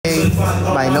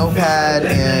my notepad,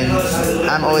 and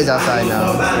I'm always outside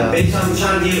now.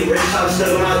 So.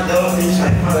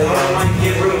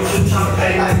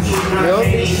 Real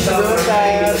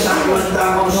fast.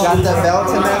 Got the belt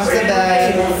to match the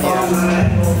bag.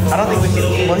 Yeah. I don't think we can.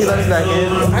 Well, he let us back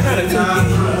in. I got a ticket.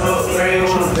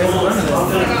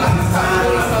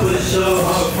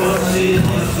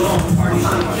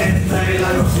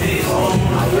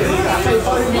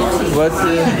 What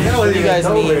do you guys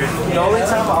need? The only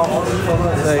time I'll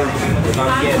like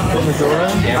Missouri,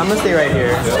 I'm gonna stay right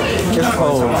here. It's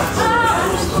cold.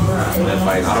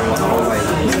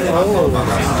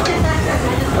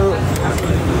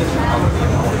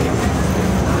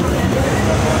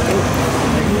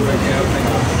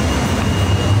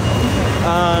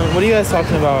 What are you guys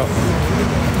talking about?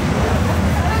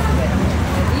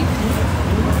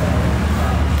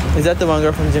 Is that the one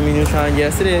girl from Jimmy Neutron?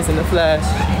 Yes, it is, in the flesh.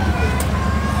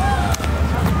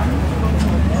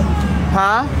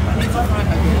 Huh?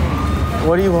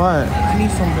 What do you want? I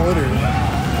need some water.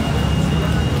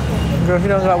 Girl, if you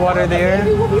don't got water there.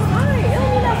 We'll be fine. I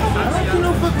don't need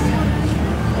no fucking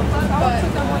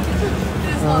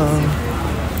water.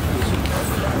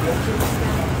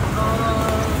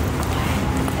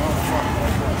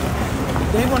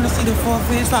 They want to see the full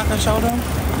fish so I can show them?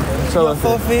 So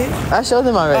full fish? I showed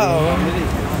them already. Oh.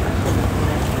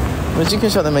 But you can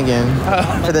show them again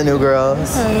for the new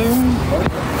girls.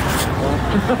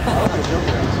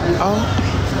 Oh.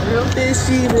 Real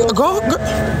fishy. Go.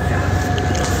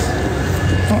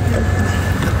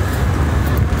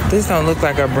 This don't look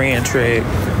like a brand trick.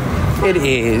 It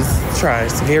is. Try.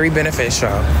 It's very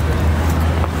beneficial.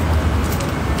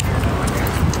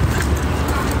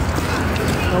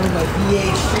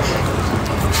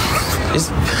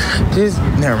 This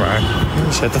never mind. Let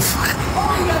me shut the fuck up.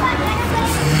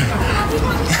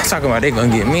 Talking about they gonna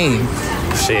get me.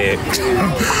 Shit.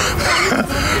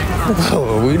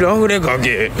 Oh, we know who they gonna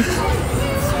get.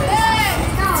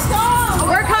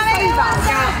 We're coming.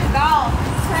 Go.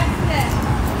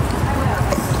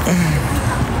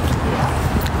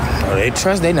 Oh, they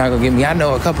trust they not gonna get me. I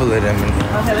know a couple of them.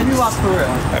 Okay, let me walk for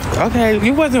real. Okay,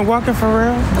 you wasn't walking for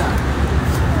real?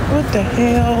 What the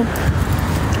hell?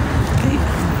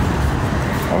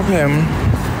 Okay.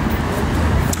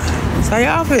 So your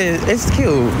outfit, it's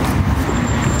cute.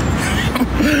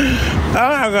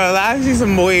 I'm not gonna lie, I see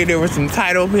some boy there with some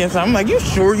title pins. I'm like, you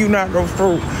sure you not gonna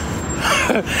fruit?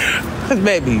 Cause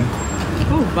baby.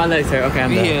 Ooh, my legs hurt. Okay,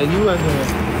 I'm done. Yeah, you wasn't.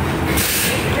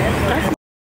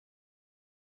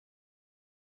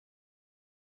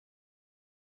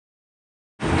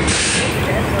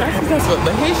 That's what,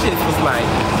 but his shit was like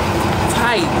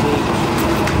tight, dude.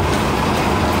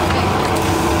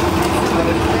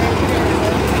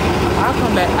 I'll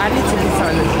come back. I need to get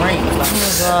something to drink. Oh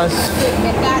my gosh.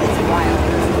 That is wild.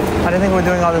 I didn't think we were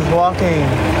doing all this walking.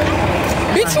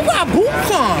 Bitch, you got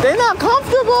boots on. They're not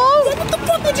comfortable. What the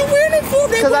fuck would you wear them for?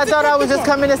 Because I thought I was just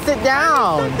coming to sit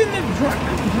down. Something to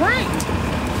drink.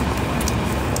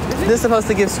 This is supposed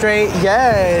to give straight?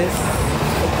 Yes.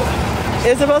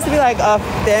 It's supposed to be like a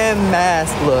femme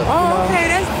mask look. Oh, you know? Okay,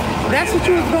 that's what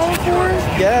you was going for?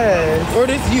 Yes. Or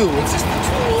this you? It's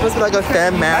supposed to be like a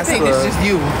femme mask I think look. it's just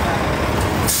you.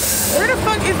 Where the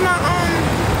fuck is my I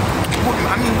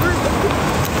mean, where's the...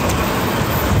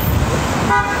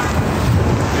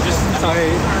 Sorry.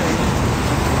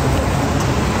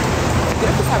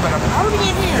 How are we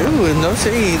in here? Ooh, no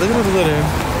shade. Look at the glitter.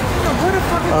 Where the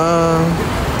fuck is...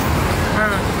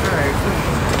 Alright.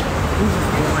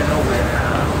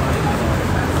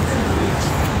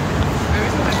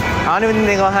 I don't even think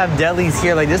they're gonna have delis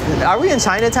here. Like this, are we in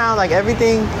Chinatown? Like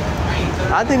everything,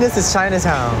 I think this is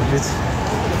Chinatown.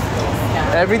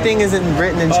 Everything is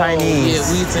written in Chinese.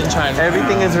 Yeah, we in China.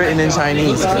 Everything is written in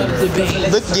Chinese.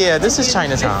 Look, yeah, this is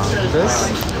Chinatown. This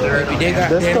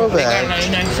go They back. got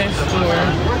 99 cents store.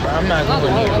 I'm not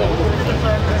going near.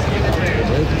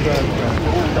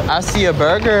 I see a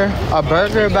burger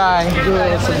by.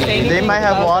 They might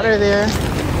have water there.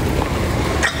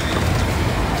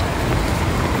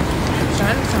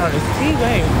 Chinatown is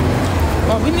T-Way.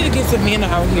 Oh, we need to get Savannah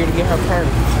out here to get her purse.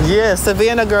 Yeah,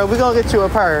 Savannah girl, we gonna get you a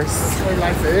purse. Her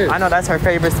life is. I know that's her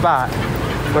favorite spot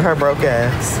with her broke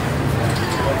ass.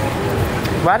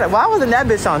 Why wasn't that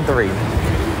bitch on 3?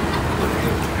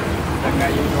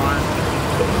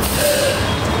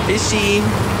 Fishy.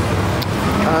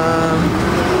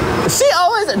 She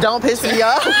always don't piss me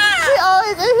off. She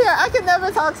always in here. I can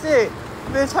never talk shit.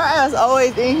 Bitch, her ass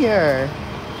always in here.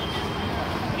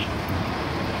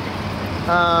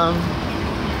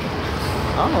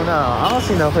 I don't know. I don't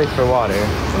see no place for water.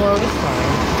 Well, it's fine.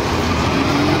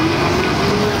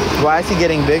 Why is he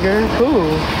getting bigger? Who?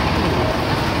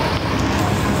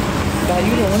 God,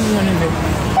 you the only one in there.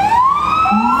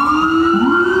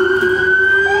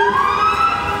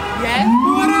 Yes,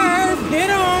 water. Get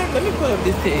on. Let me pull up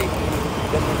this pig.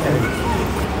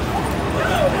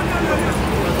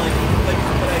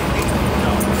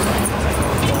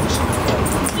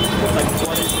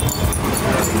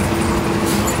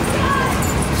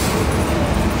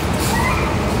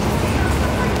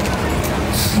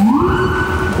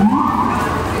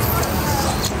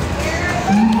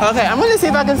 Okay, I'm gonna see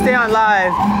if I can stay on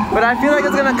live, but I feel like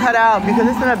it's gonna cut out because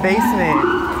it's in a basement.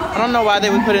 I don't know why they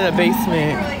would put it in a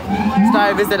basement.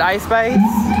 Stei, visit Ice Bites.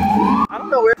 I don't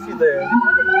know where she lives.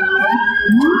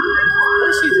 What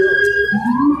is she doing?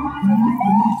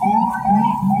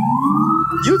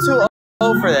 You too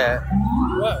old for that.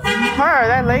 What? Her,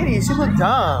 that lady, she looked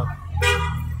dumb.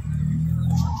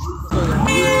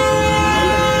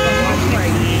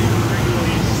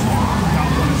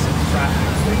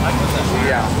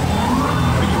 Yeah.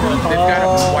 They've got a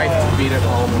wife to beat at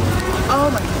home. Oh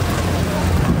my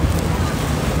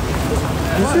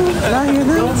Did you not hear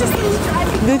them?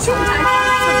 Did you?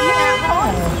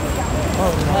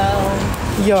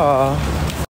 Yeah.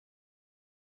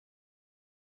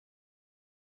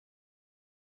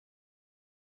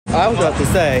 I was about to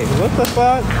say, what the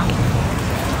fuck?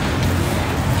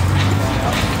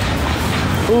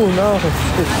 Ooh, no.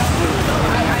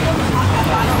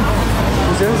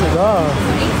 There's a dog.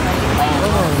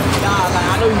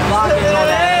 I know you vlogging and all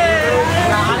that.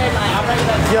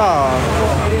 Yeah.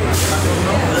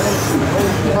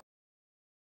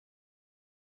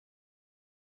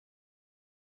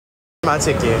 My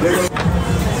ticket.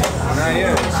 Not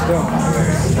yet.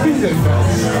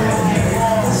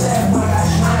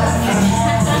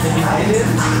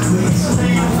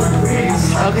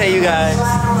 Okay, you guys.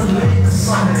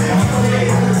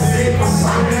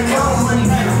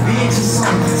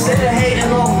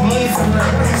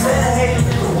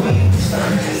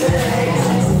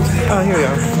 Oh, here we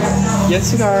go.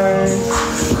 Yes, you guys.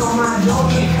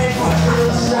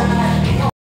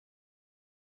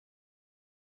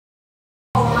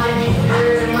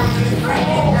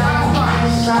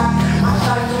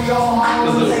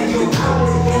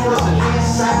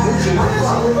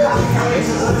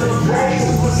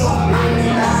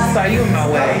 Saw you in my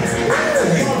way.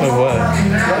 Of what?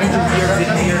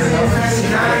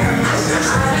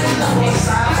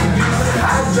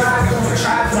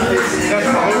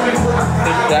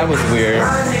 That was weird.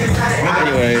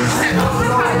 Anyways.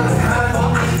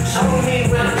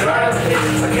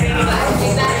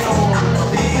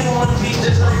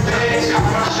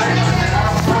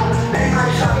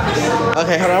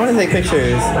 Okay, hold on. I want to take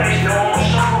pictures.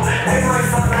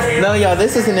 No, y'all,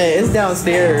 this isn't it. It's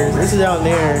downstairs. This is down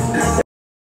there.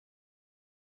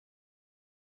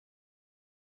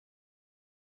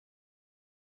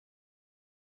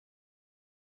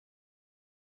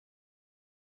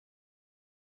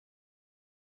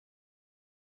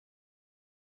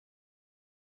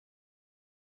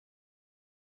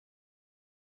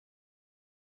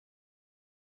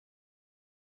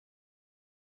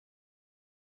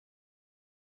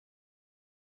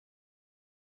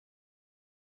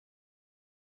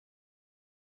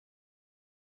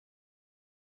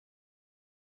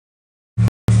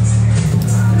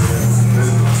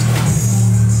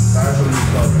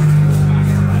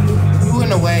 You in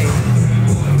the way.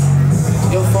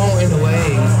 Your phone in the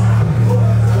way.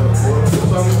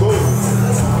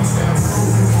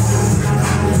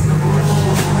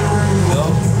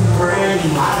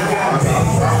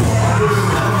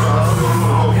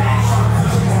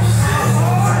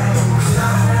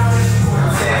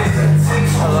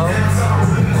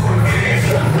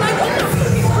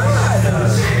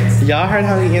 Y'all heard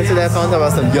how he answered that phone? Talking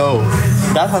about some, yo,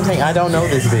 that's what I'm saying. I don't know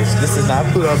this bitch. This is not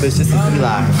Pluto, bitch. This is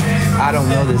Eli. I don't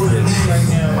know this bitch. Right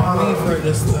now, I'm waiting for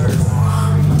this start.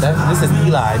 This is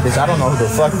Eli, bitch. I don't know who the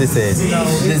fuck this is.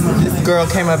 This girl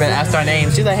came up and asked our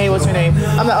name. She's like, hey, what's your name?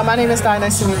 I'm like, oh, my name is Stei.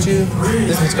 Nice to meet you.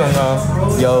 This bitch goes,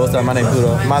 oh, yo, what's up? My name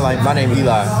Pluto. My name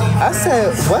Eli. I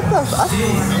said, what the f-?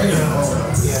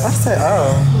 I said,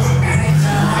 oh.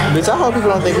 Bitch, I hope people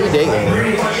don't think we dating.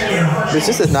 Bitch,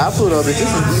 this is not Pluto, bitch.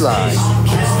 This is Eli.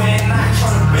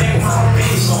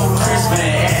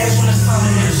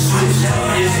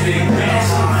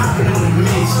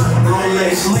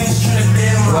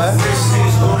 What?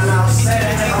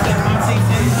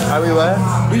 Are we what?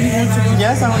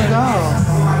 Yes, I want to go.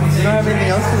 You don't have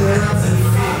anything else to do?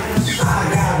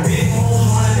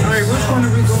 Alright, which one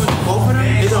are we going to? Both of them?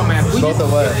 It don't matter. Both of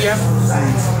what? Yeah.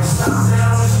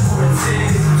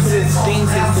 Things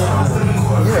is going on.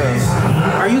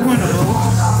 Yeah. Are you going to both?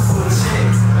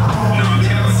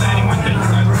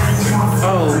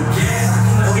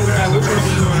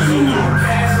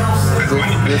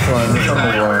 one? Which one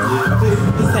more?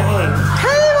 He said, hey.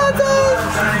 Hey, Monte!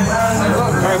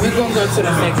 Alright, we're gonna go to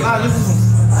the second.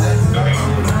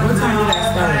 What time did that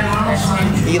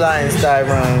start? Eli and Stei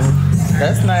run.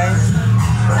 That's nice.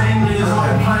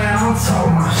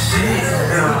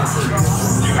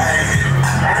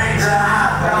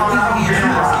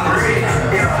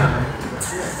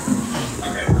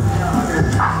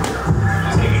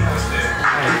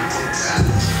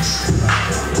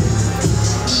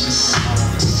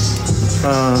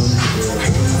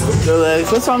 The legs.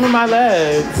 What's wrong with my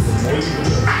legs?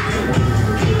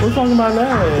 What's wrong with my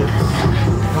legs?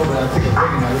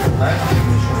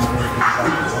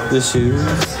 The shoes.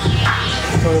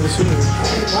 What's wrong with the shoes?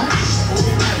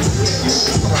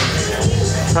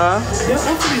 Huh? Your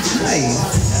outfit is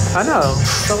nice. I know.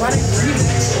 So why did you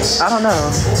I don't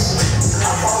know.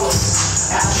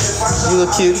 You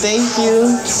look cute. Thank you.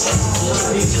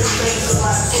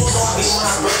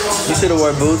 You should have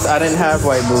wore boots. I didn't have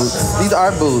white boots. These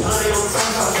are boots.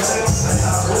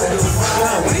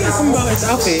 Why are you talking about his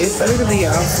outfit? It's literally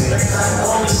your outfit.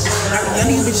 None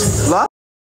of you bitches. Lost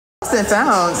and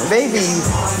found. Baby,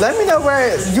 let me know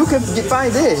where you can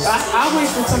find this. I'll wait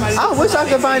for somebody. I wish I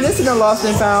could find this in the lost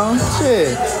and found.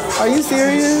 Shit. Are you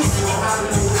serious?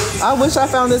 I wish I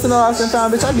found this in the lost and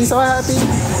found, bitch. I'd be so happy.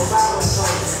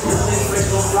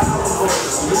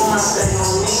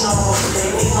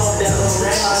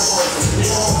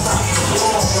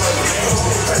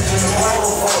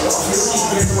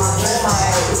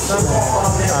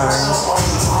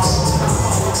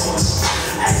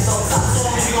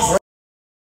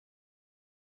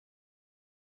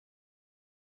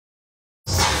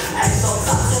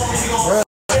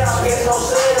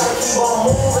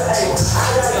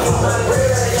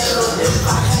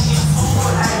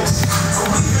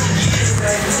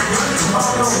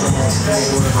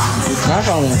 My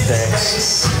phone won't stay.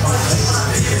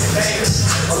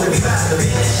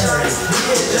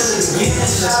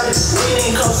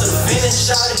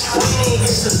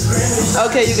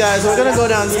 Okay, you guys, we're gonna go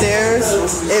downstairs.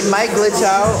 It might glitch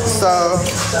out, so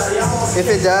if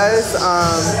it does,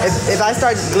 if I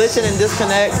start glitching and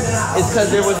disconnect, it's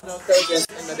because there was no service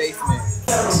in the basement.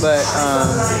 But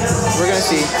we're gonna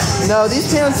see. No, these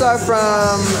pants are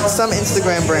from some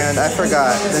Instagram brand. I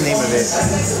forgot the name of it.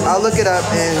 I'll look it up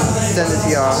and send it to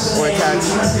y'all or tag.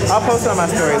 I'll post it on my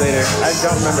story later. I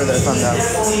don't remember that from though.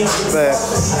 But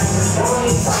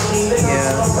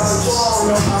yeah.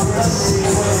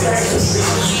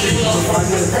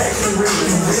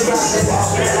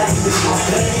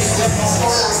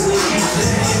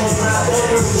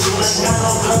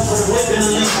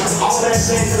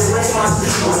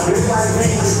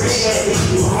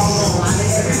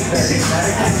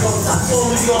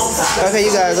 Okay,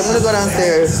 you guys, I'm gonna go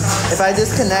downstairs. If I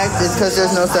disconnect, it's because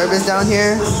there's no service down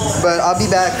here, but I'll be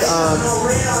back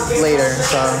later.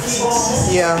 So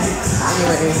yeah.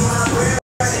 Anyway,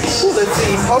 ooh, let's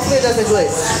see. Hopefully it doesn't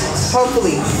glitch.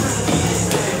 Hopefully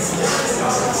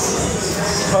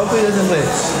it doesn't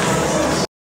glitch.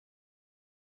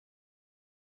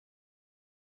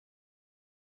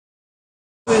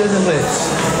 Hopefully it doesn't glitch.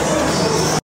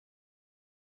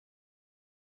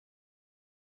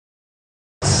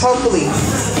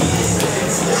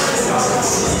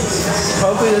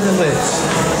 Hopefully it doesn't glitch.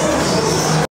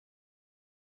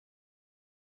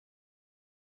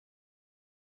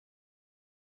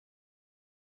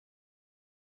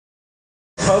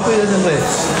 Hopefully it doesn't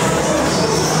glitch.